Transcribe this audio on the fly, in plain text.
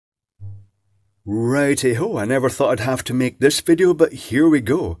Righty-ho, I never thought I'd have to make this video, but here we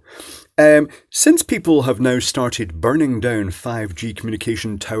go. Since people have now started burning down 5G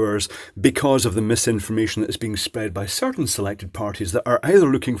communication towers because of the misinformation that is being spread by certain selected parties that are either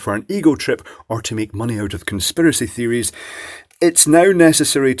looking for an ego trip or to make money out of conspiracy theories, it's now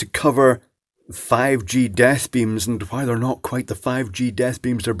necessary to cover 5G death beams and why they're not quite the 5G death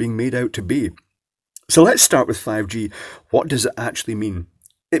beams they're being made out to be. So let's start with 5G. What does it actually mean?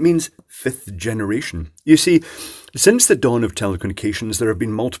 It means fifth generation. You see, since the dawn of telecommunications, there have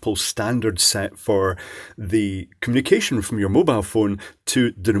been multiple standards set for the communication from your mobile phone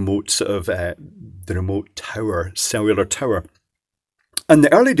to the remote tower, cellular tower. In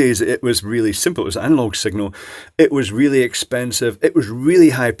the early days, it was really simple. It was an analog signal. It was really expensive. It was really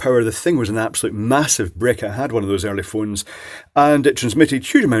high power. The thing was an absolute massive brick. I had one of those early phones, and it transmitted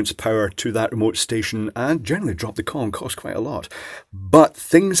huge amounts of power to that remote station and generally dropped the call and cost quite a lot. But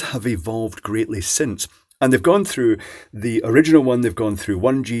things have evolved greatly since, and they've gone through the original one. They've gone through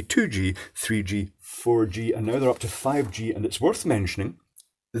 1G, 2G, 3G, 4G, and now they're up to 5G, and it's worth mentioning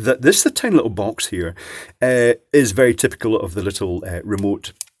that this tiny little box here is very typical of the little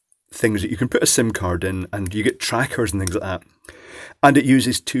remote things that you can put a SIM card in and you get trackers and things like that. And it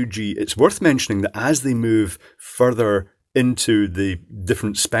uses 2G. It's worth mentioning that as they move further into the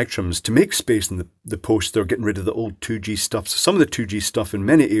different spectrums to make space in the post, they're getting rid of the old 2G stuff. So some of the 2G stuff in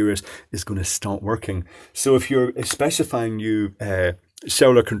many areas is going to stop working. So if you're specifying new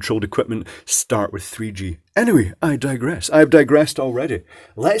cellular controlled equipment, start with 3G. Anyway, I digress. I've digressed already.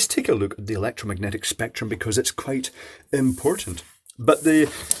 Let's take a look at the electromagnetic spectrum because it's quite important. But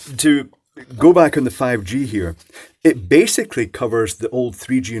to go back on the 5G here, it basically covers the old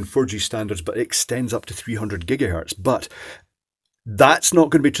 3G and 4G standards, but it extends up to 300 gigahertz. But that's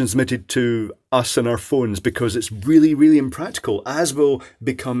not going to be transmitted to us and our phones because it's really, really impractical, as will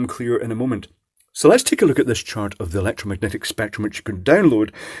become clear in a moment. So let's take a look at this chart of the electromagnetic spectrum, which you can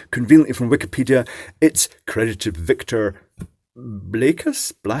download conveniently from Wikipedia. It's credited Victor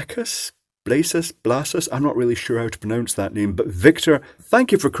Blacus? I'm not really sure how to pronounce that name, but Victor,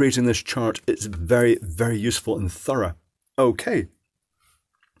 thank you for creating this chart. It's very, very useful and thorough. Okay.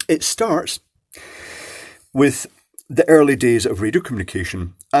 It starts with the early days of radio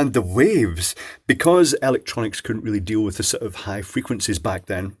communication and the waves, because electronics couldn't really deal with the sort of high frequencies back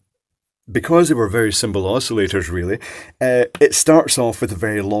then. Because they were very simple oscillators, really, it starts off with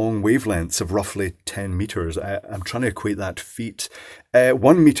very long wavelengths of roughly 10 meters. I'm trying to equate that to feet.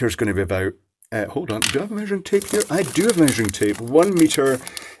 1 meter is going to be about, hold on, do I have a measuring tape here? I do have measuring tape. 1 meter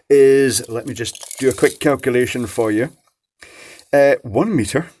is, let me just do a quick calculation for you. 1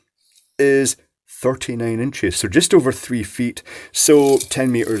 meter is 39 inches, so just over 3 feet. So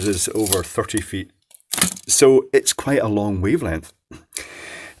 10 meters is over 30 feet. So it's quite a long wavelength.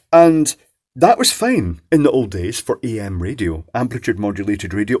 And that was fine in the old days for AM radio, amplitude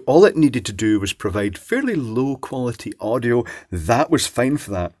modulated radio. All it needed to do was provide fairly low quality audio. That was fine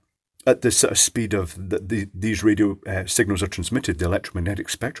for that at the sort of speed of these radio signals are transmitted, the electromagnetic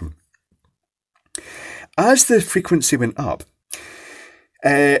spectrum. As the frequency went up,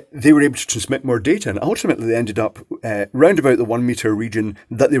 they were able to transmit more data, and ultimately they ended up round about the 1 meter region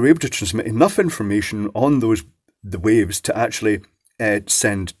that they were able to transmit enough information on the waves to actually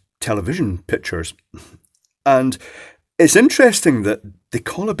send television pictures. And it's interesting that they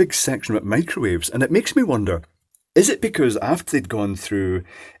call a big section about microwaves, and it makes me wonder, is it because after they'd gone through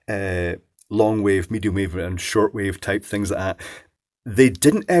long wave, medium wave and short wave type things like that, they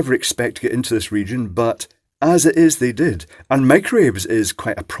didn't ever expect to get into this region, but as it is, they did. And microwaves is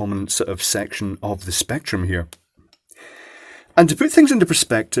quite a prominent sort of section of the spectrum here. And to put things into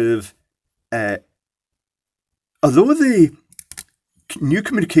perspective, although the new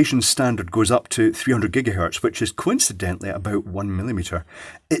communication standard goes up to 300 gigahertz, which is coincidentally about 1 millimeter,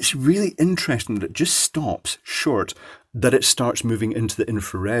 it's really interesting that it just stops short, that it starts moving into the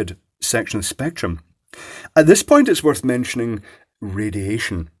infrared section of the spectrum. At this point, it's worth mentioning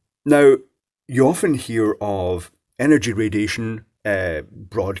radiation. Now, you often hear of energy radiation,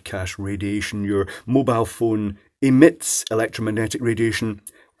 broadcast radiation, your mobile phone emits electromagnetic radiation.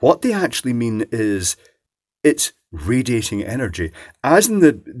 What they actually mean is it's radiating energy. As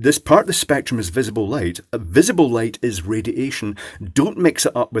in this part of the spectrum is visible light. Visible light is radiation. Don't mix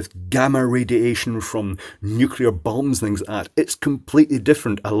it up with gamma radiation from nuclear bombs and things like that. It's completely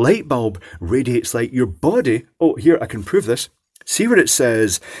different. A light bulb radiates light. Your body, oh, here, I can prove this. See where it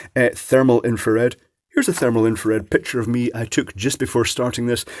says thermal infrared? Here's a thermal infrared picture of me I took just before starting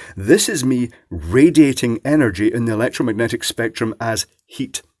this. This is me radiating energy in the electromagnetic spectrum as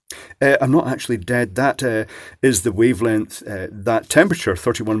heat. I'm not actually dead. That is the wavelength. That temperature,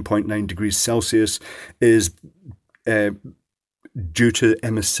 31.9 degrees Celsius, is due to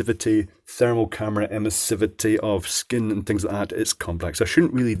emissivity, thermal camera emissivity of skin and things like that. It's complex. I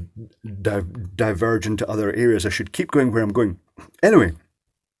shouldn't really diverge into other areas. I should keep going where I'm going. Anyway,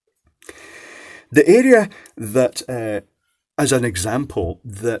 the area that, as an example,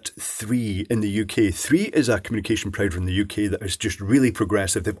 that 3 in the UK, 3 is a communication provider in the UK that is just really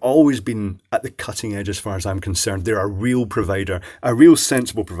progressive. They've always been at the cutting edge as far as I'm concerned. They're a real provider, a real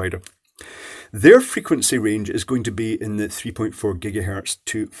sensible provider. Their frequency range is going to be in the 3.4 gigahertz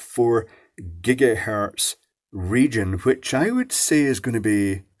to 4 gigahertz region, which I would say is going to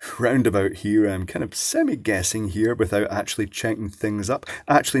be round about here. I'm kind of semi-guessing here without actually checking things up.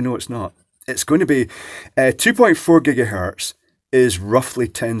 Actually, no, it's not. It's going to be 2.4 gigahertz is roughly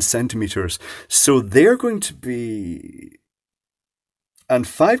 10 centimeters. So they're going to be, and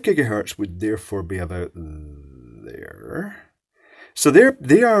 5 gigahertz would therefore be about there. So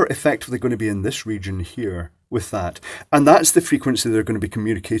they are effectively going to be in this region here with that. And that's the frequency they're going to be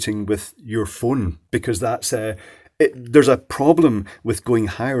communicating with your phone, because that's there's a problem with going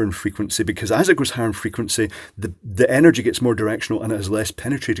higher in frequency, because as it goes higher in frequency, the energy gets more directional and it has less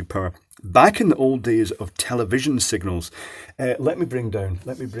penetrating power. Back in the old days of television signals, let me bring down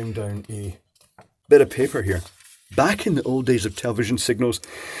a bit of paper here. Back in the old days of television signals,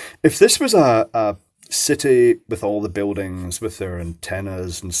 if this was a city with all the buildings with their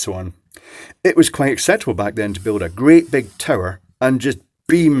antennas and so on, it was quite acceptable back then to build a great big tower and just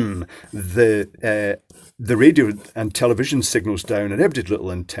beam the radio and television signals down, and everybody did little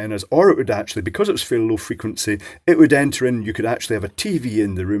antennas, or it would actually, because it was fairly low frequency, it would enter in, you could actually have a TV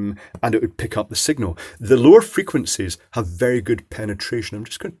in the room and it would pick up the signal. The lower frequencies have very good penetration. I'm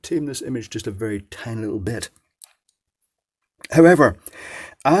just going to tame this image just a very tiny little bit. However,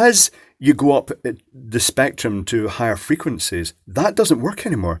 as you go up the spectrum to higher frequencies, that doesn't work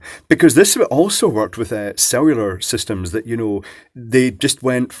anymore, because this also worked with cellular systems that, you know, they just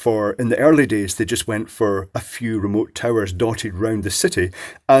went for, in the early days, they just went for a few remote towers dotted around the city,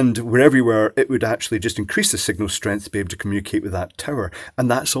 and wherever you were, it would actually just increase the signal strength to be able to communicate with that tower. And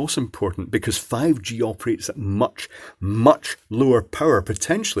that's also important because 5G operates at much, much lower power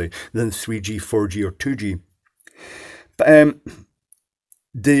potentially than 3G, 4G or 2G. But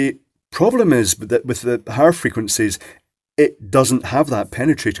the problem is that with the higher frequencies, it doesn't have that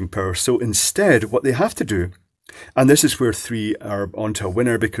penetrating power. So instead, what they have to do, and this is where 3 are onto a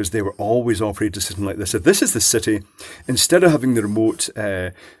winner, because they were always operated a system like this. If this is the city, instead of having the remote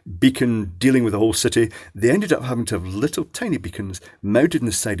beacon dealing with the whole city, they ended up having to have little tiny beacons mounted in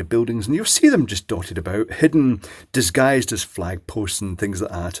the side of buildings, and you'll see them just dotted about, hidden, disguised as flag posts and things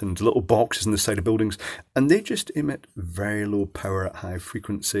like that, and little boxes in the side of buildings, and they just emit very low power at high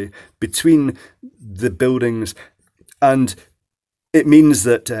frequency between the buildings. And it means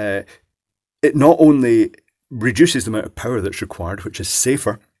that it not only reduces the amount of power that's required, which is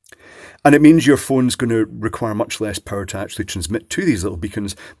safer, and it means your phone's going to require much less power to actually transmit to these little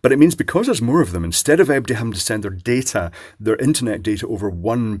beacons, but it means because there's more of them, instead of everybody having to send their data, their internet data over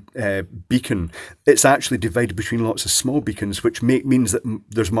one beacon, it's actually divided between lots of small beacons, which means that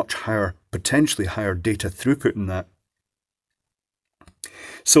there's much higher, potentially higher data throughput in that.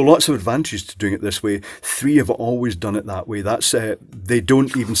 So lots of advantages to doing it this way. 3 have always done it that way. That's they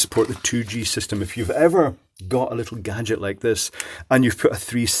don't even support the 2G system. If you've ever got a little gadget like this and you've put a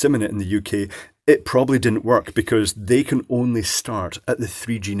 3 SIM in it in the UK, it probably didn't work because they can only start at the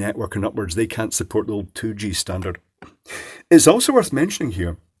 3G network and upwards. They can't support the old 2G standard. It's also worth mentioning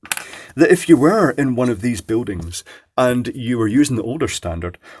here that if you were in one of these buildings and you were using the older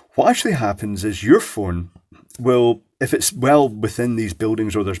standard, what actually happens is your phone will, if it's well within these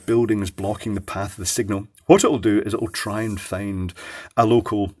buildings or there's buildings blocking the path of the signal, what it will do is it will try and find a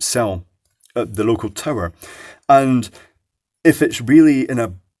local cell, the local tower. And if it's really in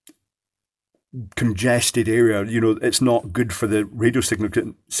a congested area, you know, it's not good for the radio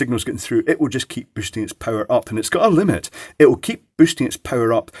signals getting through, it will just keep boosting its power up, and it's got a limit. It will keep boosting its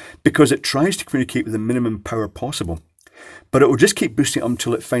power up because it tries to communicate with the minimum power possible, but it will just keep boosting it up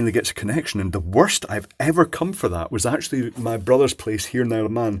until it finally gets a connection. And the worst I've ever come for that was actually my brother's place here in the Isle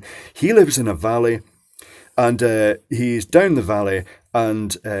of Man. He lives in a valley, and he's down the valley,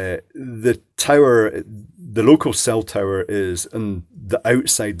 and the tower, the local cell tower, is on the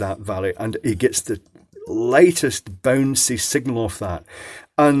outside that valley, and he gets the lightest bouncy signal off that.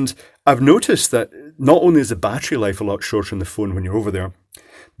 And I've noticed that not only is the battery life a lot shorter on the phone when you're over there,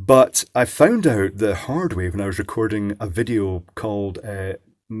 but I found out the hard way when I was recording a video called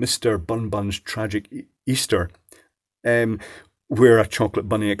Mr. Bun Bun's Tragic Easter. where a chocolate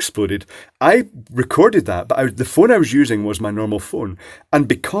bunny exploded. I recorded that, but the phone I was using was my normal phone. And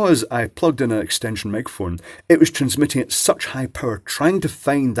because I plugged in an extension microphone, it was transmitting at such high power, trying to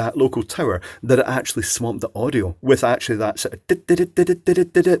find that local tower, that it actually swamped the audio with actually that sort of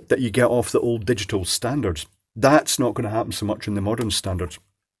that you get off the old digital standards. That's not going to happen so much in the modern standards.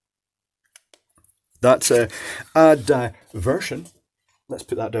 That's a diversion. Let's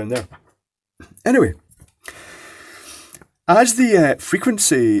put that down there. Anyway, as the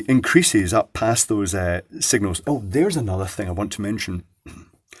frequency increases up past those signals, oh, there's another thing I want to mention.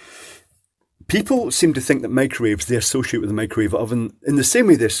 People seem to think that microwaves, they associate with the microwave oven in the same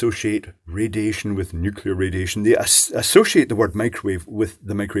way they associate radiation with nuclear radiation. They associate the word microwave with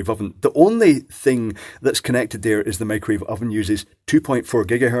the microwave oven. The only thing that's connected there is the microwave oven uses 2.4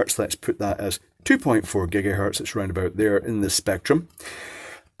 gigahertz. Let's put that as 2.4 gigahertz. It's round about there in the spectrum.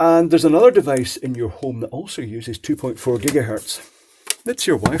 And there's another device in your home that also uses 2.4 gigahertz. It's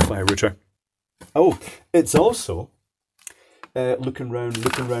your Wi-Fi router. Oh, it's also, looking round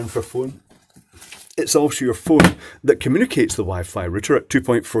for phone. It's also your phone that communicates the Wi-Fi router at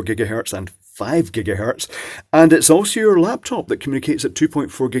 2.4 gigahertz and 5 gigahertz. And it's also your laptop that communicates at 2.4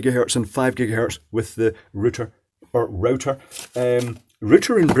 gigahertz and 5 gigahertz with the router, or router.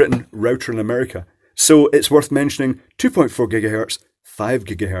 Router in Britain, router in America. So it's worth mentioning 2.4 gigahertz, 5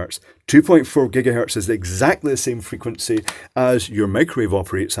 gigahertz. 2.4 gigahertz is exactly the same frequency as your microwave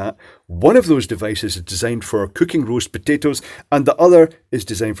operates at. One of those devices is designed for cooking roast potatoes, and the other is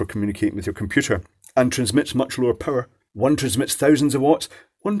designed for communicating with your computer and transmits much lower power. One transmits thousands of watts,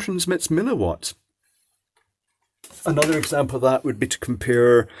 one transmits milliwatts. Another example of that would be to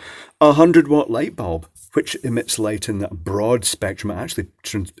compare a 100-watt light bulb, which emits light in that broad spectrum.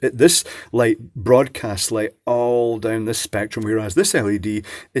 This light broadcasts light all down this spectrum, whereas this LED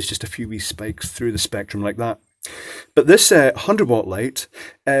is just a few wee spikes through the spectrum like that. But this 100-watt light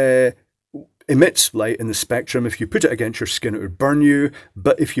emits light in the spectrum. If you put it against your skin, it would burn you.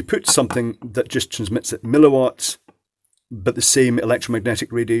 But if you put something that just transmits at milliwatts, but the same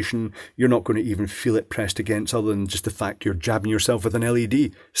electromagnetic radiation, you're not going to even feel it pressed against, other than just the fact you're jabbing yourself with an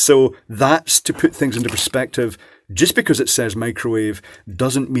LED. So that's to put things into perspective. Just because it says microwave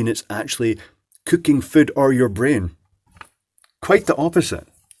doesn't mean it's actually cooking food or your brain. Quite the opposite.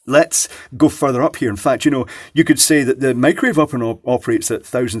 Let's go further up here. In fact, you could say that the microwave oven operates at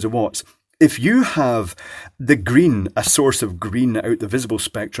thousands of watts. If you have the green, a source of green out the visible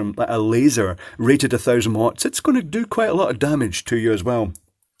spectrum, like a laser rated 1,000 watts, it's going to do quite a lot of damage to you as well.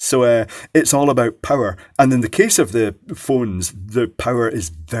 So it's all about power. And in the case of the phones, the power is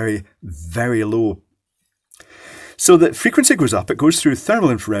very, very low. So the frequency goes up, it goes through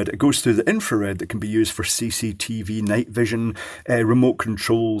thermal infrared, it goes through the infrared that can be used for CCTV, night vision, remote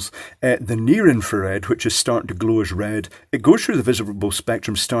controls, the near infrared, which is starting to glow as red. It goes through the visible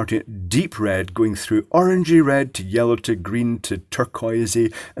spectrum, starting at deep red, going through orangey red to yellow to green to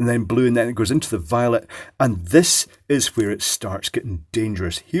turquoisey, and then blue, and then it goes into the violet. And this is where it starts getting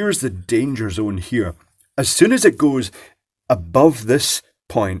dangerous. Here's the danger zone here. As soon as it goes above this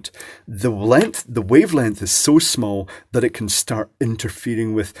point, the wavelength is so small that it can start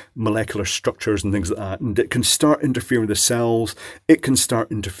interfering with molecular structures and things like that, and it can start interfering with the cells. It can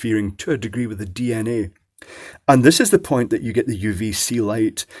start interfering to a degree with the DNA. And this is the point that you get the UVC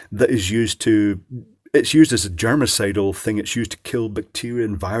light that is used it's used as a germicidal thing. It's used to kill bacteria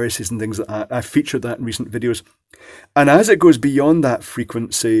and viruses and things like that. I've featured that in recent videos. And as it goes beyond that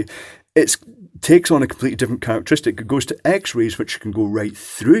frequency, it takes on a completely different characteristic. It goes to X-rays, which can go right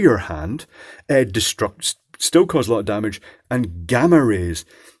through your hand, destruct, still cause a lot of damage, and gamma rays,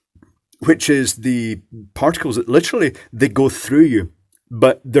 which is the particles that literally, they go through you.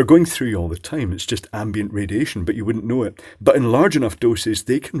 But they're going through you all the time. It's just ambient radiation, but you wouldn't know it. But in large enough doses,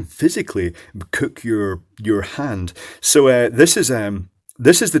 they can physically cook your hand. So this is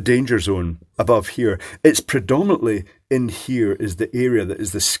the danger zone above here. It's predominantly in here is the area that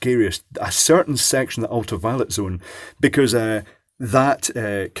is the scariest. A certain section, the ultraviolet zone, because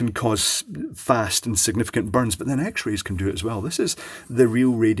that can cause fast and significant burns. But then X-rays can do it as well. This is the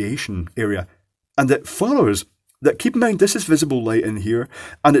real radiation area, and it follows. That keep in mind, this is visible light in here,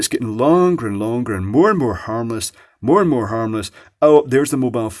 and it's getting longer and longer and more harmless, more and more harmless. Oh, there's the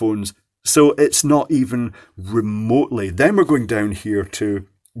mobile phones. So it's not even remotely. Then we're going down here to,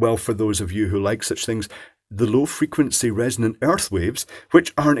 well, for those of you who like such things, the low frequency resonant earth waves,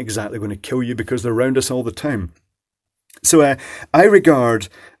 which aren't exactly going to kill you because they're around us all the time. So I regard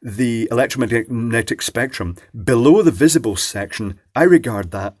the electromagnetic spectrum below the visible section, I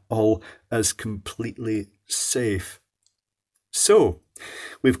regard that all as completely safe. So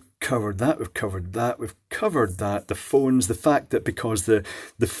we've covered that, we've covered that, we've covered that. The phones, the fact that because the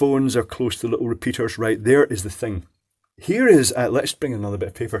phones are close to little repeaters, right, there is the thing. Here is, let's bring another bit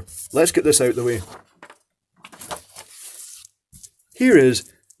of paper. Let's get this out of the way. Here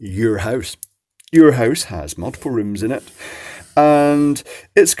is your house. Your house has multiple rooms in it. And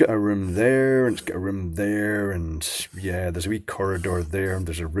it's got a room there, and it's got a room there, and yeah, there's a wee corridor there, and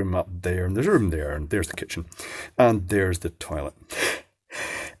there's a room up there, and there's a room there, and there's the kitchen, and there's the toilet.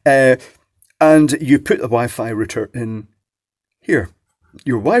 And you put the Wi-Fi router in here.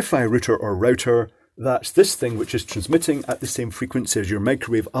 Your Wi-Fi router or router, that's this thing which is transmitting at the same frequency as your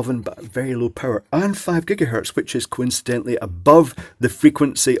microwave oven, but at very low power, and 5 gigahertz, which is coincidentally above the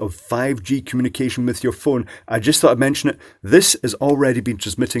frequency of 5G communication with your phone. I just thought I'd mention it. This has already been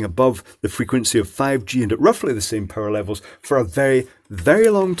transmitting above the frequency of 5G and at roughly the same power levels for a very, very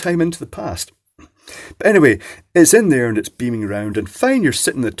long time into the past. But anyway, it's in there and it's beaming around, and fine, you're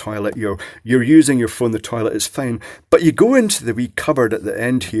sitting in the toilet, you're using your phone in the toilet, it's fine. But you go into the wee cupboard at the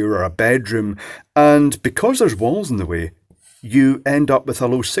end here, or a bedroom, and because there's walls in the way, you end up with a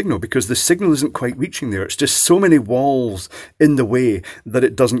low signal because the signal isn't quite reaching there. It's just so many walls in the way that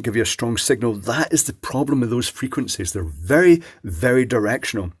it doesn't give you a strong signal. That is the problem with those frequencies. They're very, very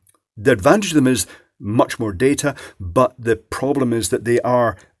directional. The advantage of them is much more data, but the problem is that they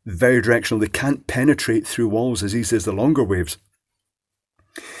are very directional. They can't penetrate through walls as easy as the longer waves.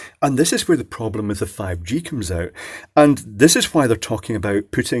 And this is where the problem with the 5G comes out. And this is why they're talking about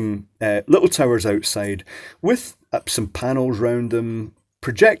putting little towers outside with some panels around them,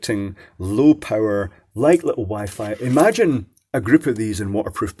 projecting low power, like little Wi-Fi. Imagine a group of these in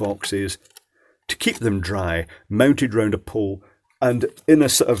waterproof boxes to keep them dry, mounted round a pole. And in a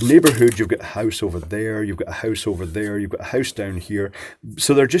sort of neighbourhood, you've got a house over there, you've got a house over there, you've got a house down here.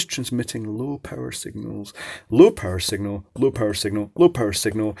 So they're just transmitting low power signals, low power signal, low power signal, low power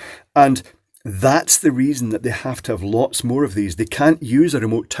signal. And that's the reason that they have to have lots more of these. They can't use a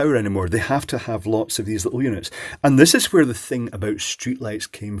remote tower anymore. They have to have lots of these little units. And this is where the thing about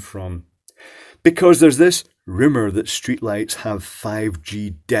streetlights came from. Because there's this rumour that streetlights have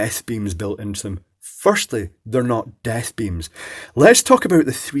 5G death beams built into them. Firstly, they're not death beams. Let's talk about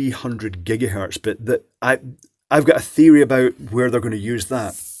the 300 gigahertz bit. That I've got a theory about where they're going to use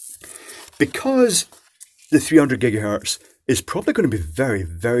that. Because the 300 gigahertz is probably going to be very,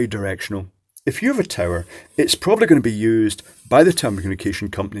 very directional. If you have a tower, it's probably going to be used by the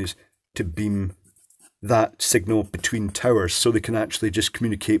telecommunication companies to beam that signal between towers so they can actually just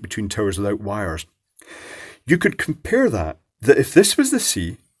communicate between towers without wires. You could compare that if this was the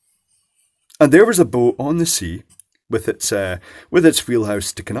sea, and there was a boat on the sea with its wheelhouse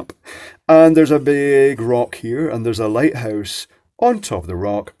sticking up, and there's a big rock here, and there's a lighthouse on top of the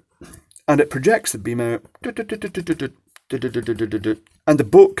rock, and it projects the beam out, and the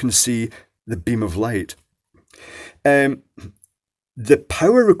boat can see the beam of light. The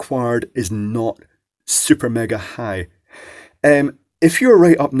power required is not super mega high. If you're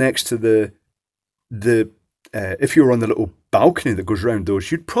right up next to if you're on the little balcony that goes round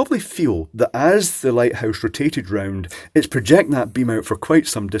those, you'd probably feel that as the lighthouse rotated round, it's projecting that beam out for quite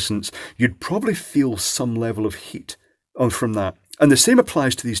some distance. You'd probably feel some level of heat from that. And the same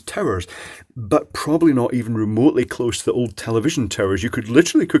applies to these towers, but probably not even remotely close to the old television towers. You could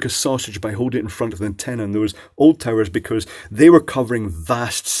literally cook a sausage by holding it in front of the antenna in those old towers because they were covering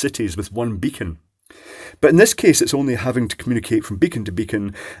vast cities with one beacon. But in this case, it's only having to communicate from beacon to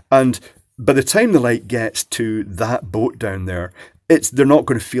beacon, and by the time the light gets to that boat down there, they're not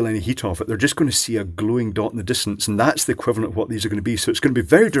going to feel any heat off it. They're just going to see a glowing dot in the distance, and that's the equivalent of what these are going to be. So it's going to be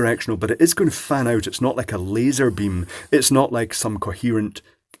very directional, but it is going to fan out. It's not like a laser beam. It's not like some coherent,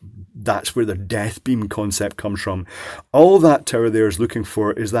 that's where the death beam concept comes from. All that tower there is looking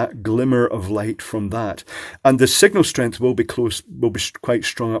for is that glimmer of light from that. And the signal strength will be quite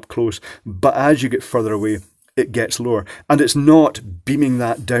strong up close, but as you get further away, it gets lower. And it's not beaming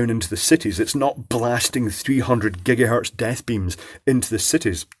that down into the cities. It's not blasting 300 gigahertz death beams into the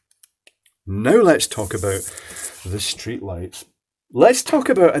cities. Now let's talk about the streetlights. Let's talk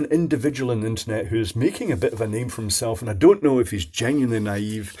about an individual on the internet who's making a bit of a name for himself, and I don't know if he's genuinely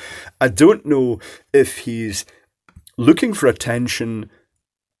naive. I don't know if he's looking for attention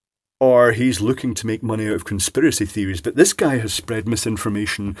or he's looking to make money out of conspiracy theories, but this guy has spread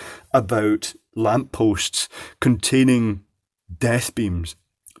misinformation about lampposts containing death beams.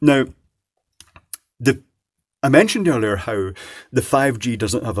 Now, I mentioned earlier how the 5G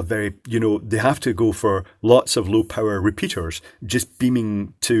doesn't have a very, they have to go for lots of low power repeaters just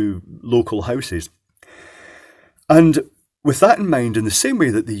beaming to local houses. And with that in mind, in the same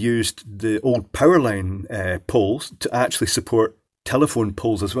way that they used the old power line poles to actually support telephone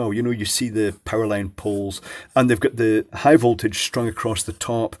poles as well. You know, you see the power line poles, and they've got the high voltage strung across the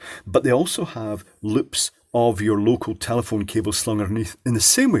top, but they also have loops of your local telephone cable slung underneath. In the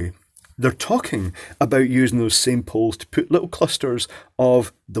same way, they're talking about using those same poles to put little clusters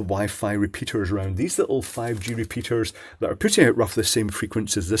of the Wi-Fi repeaters around. These little 5G repeaters that are putting out roughly the same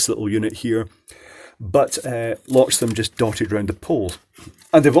frequency as this little unit here, but lots of them just dotted around the poles.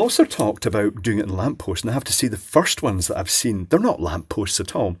 And they've also talked about doing it in lampposts, and I have to say the first ones that I've seen, they're not lampposts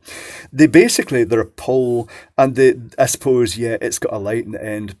at all. They're a pole, and I suppose, yeah, it's got a light in the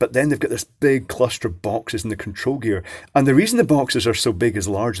end, but then they've got this big cluster of boxes in the control gear. And the reason the boxes are so big is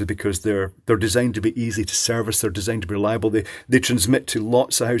largely because they're designed to be easy to service, they're designed to be reliable, they transmit to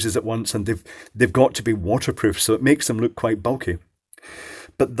lots of houses at once, and they've got to be waterproof, so it makes them look quite bulky.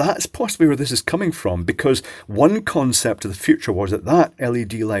 But that's possibly where this is coming from, because one concept of the future was that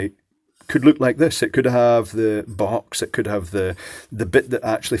LED light could look like this. It could have the box, it could have the bit that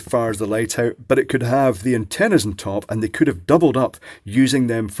actually fires the light out, but it could have the antennas on top, and they could have doubled up using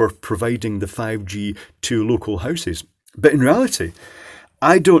them for providing the 5G to local houses. But in reality,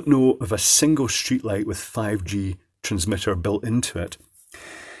 I don't know of a single streetlight with 5G transmitter built into it.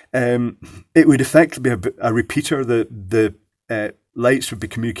 It would effectively be a repeater. The lights would be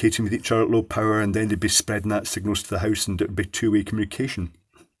communicating with each other at low power, and then they'd be spreading that signals to the house, and it would be two-way communication.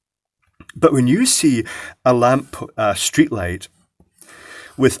 But when you see a street light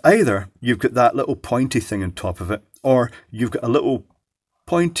with either you've got that little pointy thing on top of it, or you've got a little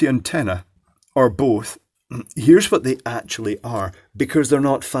pointy antenna, or both, here's what they actually are, because they're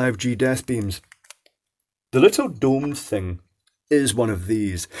not 5G death beams. The little domed thing is one of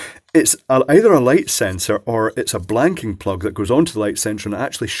these. It's either a light sensor or it's a blanking plug that goes onto the light sensor and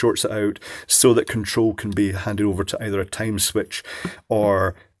actually shorts it out so that control can be handed over to either a time switch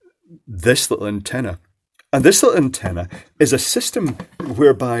or this little antenna. And this little antenna is a system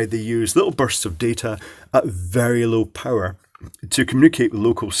whereby they use little bursts of data at very low power to communicate with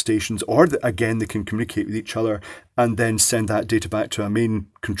local stations, or again they can communicate with each other and then send that data back to a main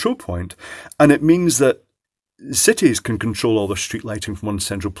control point. And it means that cities can control all their street lighting from one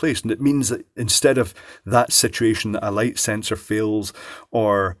central place, and it means that instead of that situation that a light sensor fails,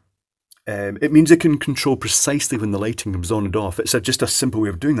 or it means it can control precisely when the lighting comes on and off. It's just a simple way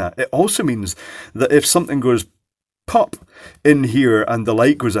of doing that. It also means that if something goes pop in here and the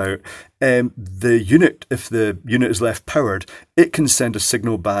light goes out, if the unit is left powered, it can send a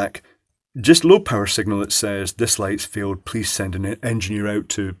signal back, just low power signal that says this light's failed, please send an engineer out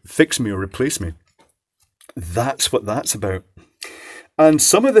to fix me or replace me. That's what that's about. And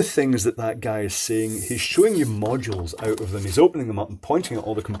some of the things that guy is saying, he's showing you modules out of them. He's opening them up and pointing at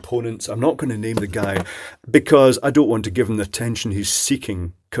all the components. I'm not going to name the guy because I don't want to give him the attention he's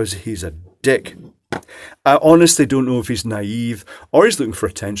seeking, because he's a dick. I honestly don't know if he's naive or he's looking for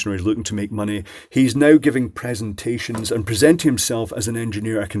attention or he's looking to make money. He's now giving presentations and presenting himself as an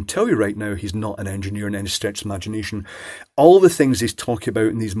engineer. I can tell you right now, he's not an engineer in any stretch of imagination. All the things he's talking about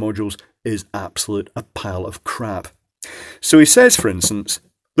in these modules is a pile of crap. So he says, for instance,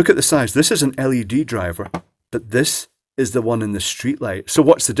 look at the size. This is an LED driver, but this is the one in the streetlight. So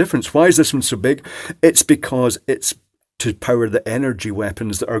what's the difference? Why is this one so big? It's because it's to power the energy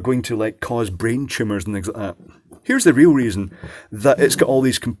weapons that are going to cause brain tumours and things like that. Here's the real reason that it's got all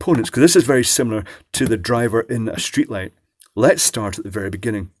these components, because this is very similar to the driver in a streetlight. Let's start at the very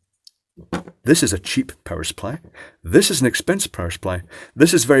beginning. This is a cheap power supply. This is an expensive power supply.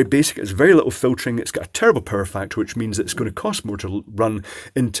 This is very basic. It's very little filtering. It's got a terrible power factor, which means it's going to cost more to run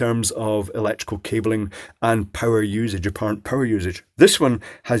in terms of electrical cabling and power usage, apparent power usage. This one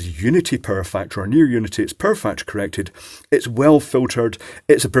has unity power factor, or near unity. It's power factor corrected. It's well filtered.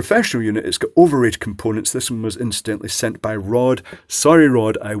 It's a professional unit. It's got overrated components. This one was incidentally sent by Rod. Sorry,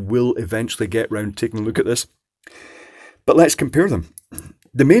 Rod. I will eventually get round to taking a look at this. But let's compare them.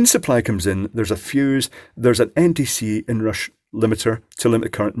 The main supply comes in, there's a fuse, there's an NTC inrush limiter to limit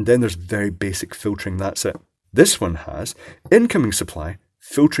the current, and then there's very basic filtering, that's it. This one has incoming supply,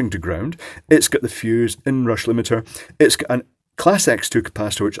 filtering to ground, it's got the fuse, inrush limiter, it's got a class X2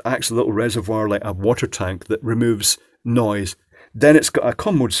 capacitor which acts as a little reservoir like a water tank that removes noise. Then it's got a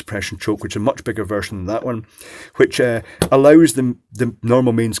common mode suppression choke, which is a much bigger version than that one, which allows the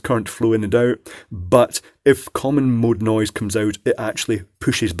normal mains current to flow in and out. But if common mode noise comes out, it actually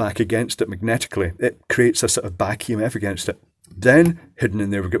pushes back against it magnetically. It creates a sort of back EMF against it. Then, hidden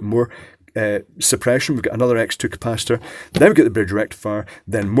in there, we've got more suppression. We've got another X2 capacitor. Then we've got the bridge rectifier.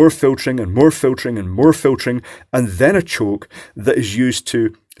 Then more filtering and more filtering and more filtering. And then a choke that is used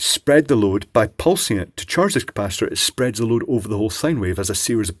to spread the load by pulsing it. To charge this capacitor, it spreads the load over the whole sine wave as a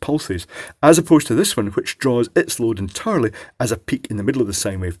series of pulses, as opposed to this one, which draws its load entirely as a peak in the middle of the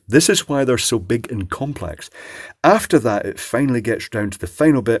sine wave. This is why they're so big and complex. After that, it finally gets down to the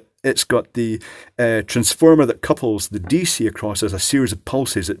final bit. It's got the transformer that couples the DC across as a series of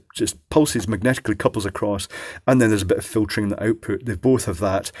pulses. It just pulses magnetically, couples across, and then there's a bit of filtering in the output. They both have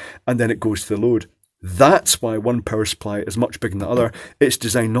that, and then it goes to the load. That's why one power supply is much bigger than the other. It's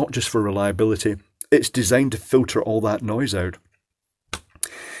designed not just for reliability, it's designed to filter all that noise out.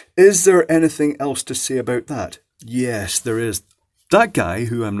 Is there anything else to say about that? Yes, there is. That guy,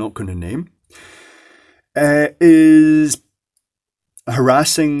 who I'm not going to name, is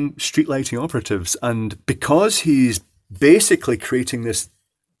harassing street lighting operatives. And because he's basically creating this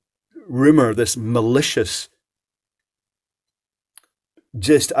rumour, this malicious,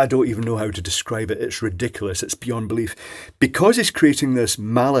 I don't even know how to describe it. It's ridiculous. It's beyond belief. Because he's creating this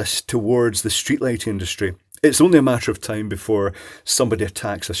malice towards the street lighting industry, it's only a matter of time before somebody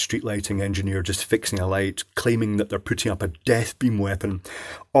attacks a street lighting engineer just fixing a light, claiming that they're putting up a death beam weapon.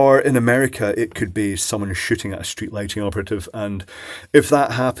 Or in America, it could be someone shooting at a street lighting operative. And if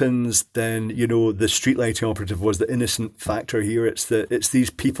that happens, then, you know, the street lighting operative was the innocent factor here. It's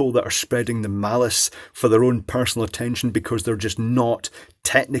these people that are spreading the malice for their own personal attention because they're just not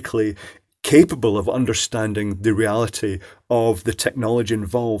technically capable of understanding the reality of the technology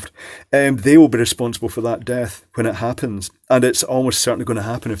involved. They will be responsible for that death when it happens. And it's almost certainly going to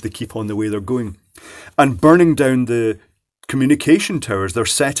happen if they keep on the way they're going. And burning down the communication towers, they're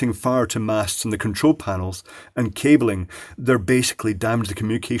setting fire to masts and the control panels and cabling. They're basically damaging the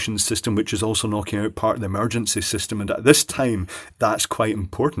communication system, which is also knocking out part of the emergency system. And at this time, that's quite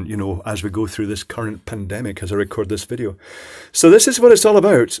important, you know, as we go through this current pandemic, as I record this video. So this is what it's all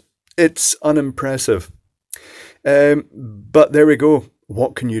about. It's unimpressive. But there we go.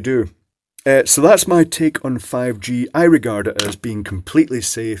 What can you do? So that's my take on 5G. I regard it as being completely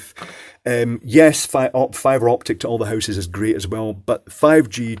safe. Yes, fibre optic to all the houses is great as well, but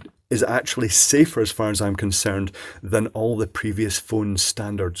 5G is actually safer as far as I'm concerned than all the previous phone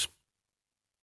standards.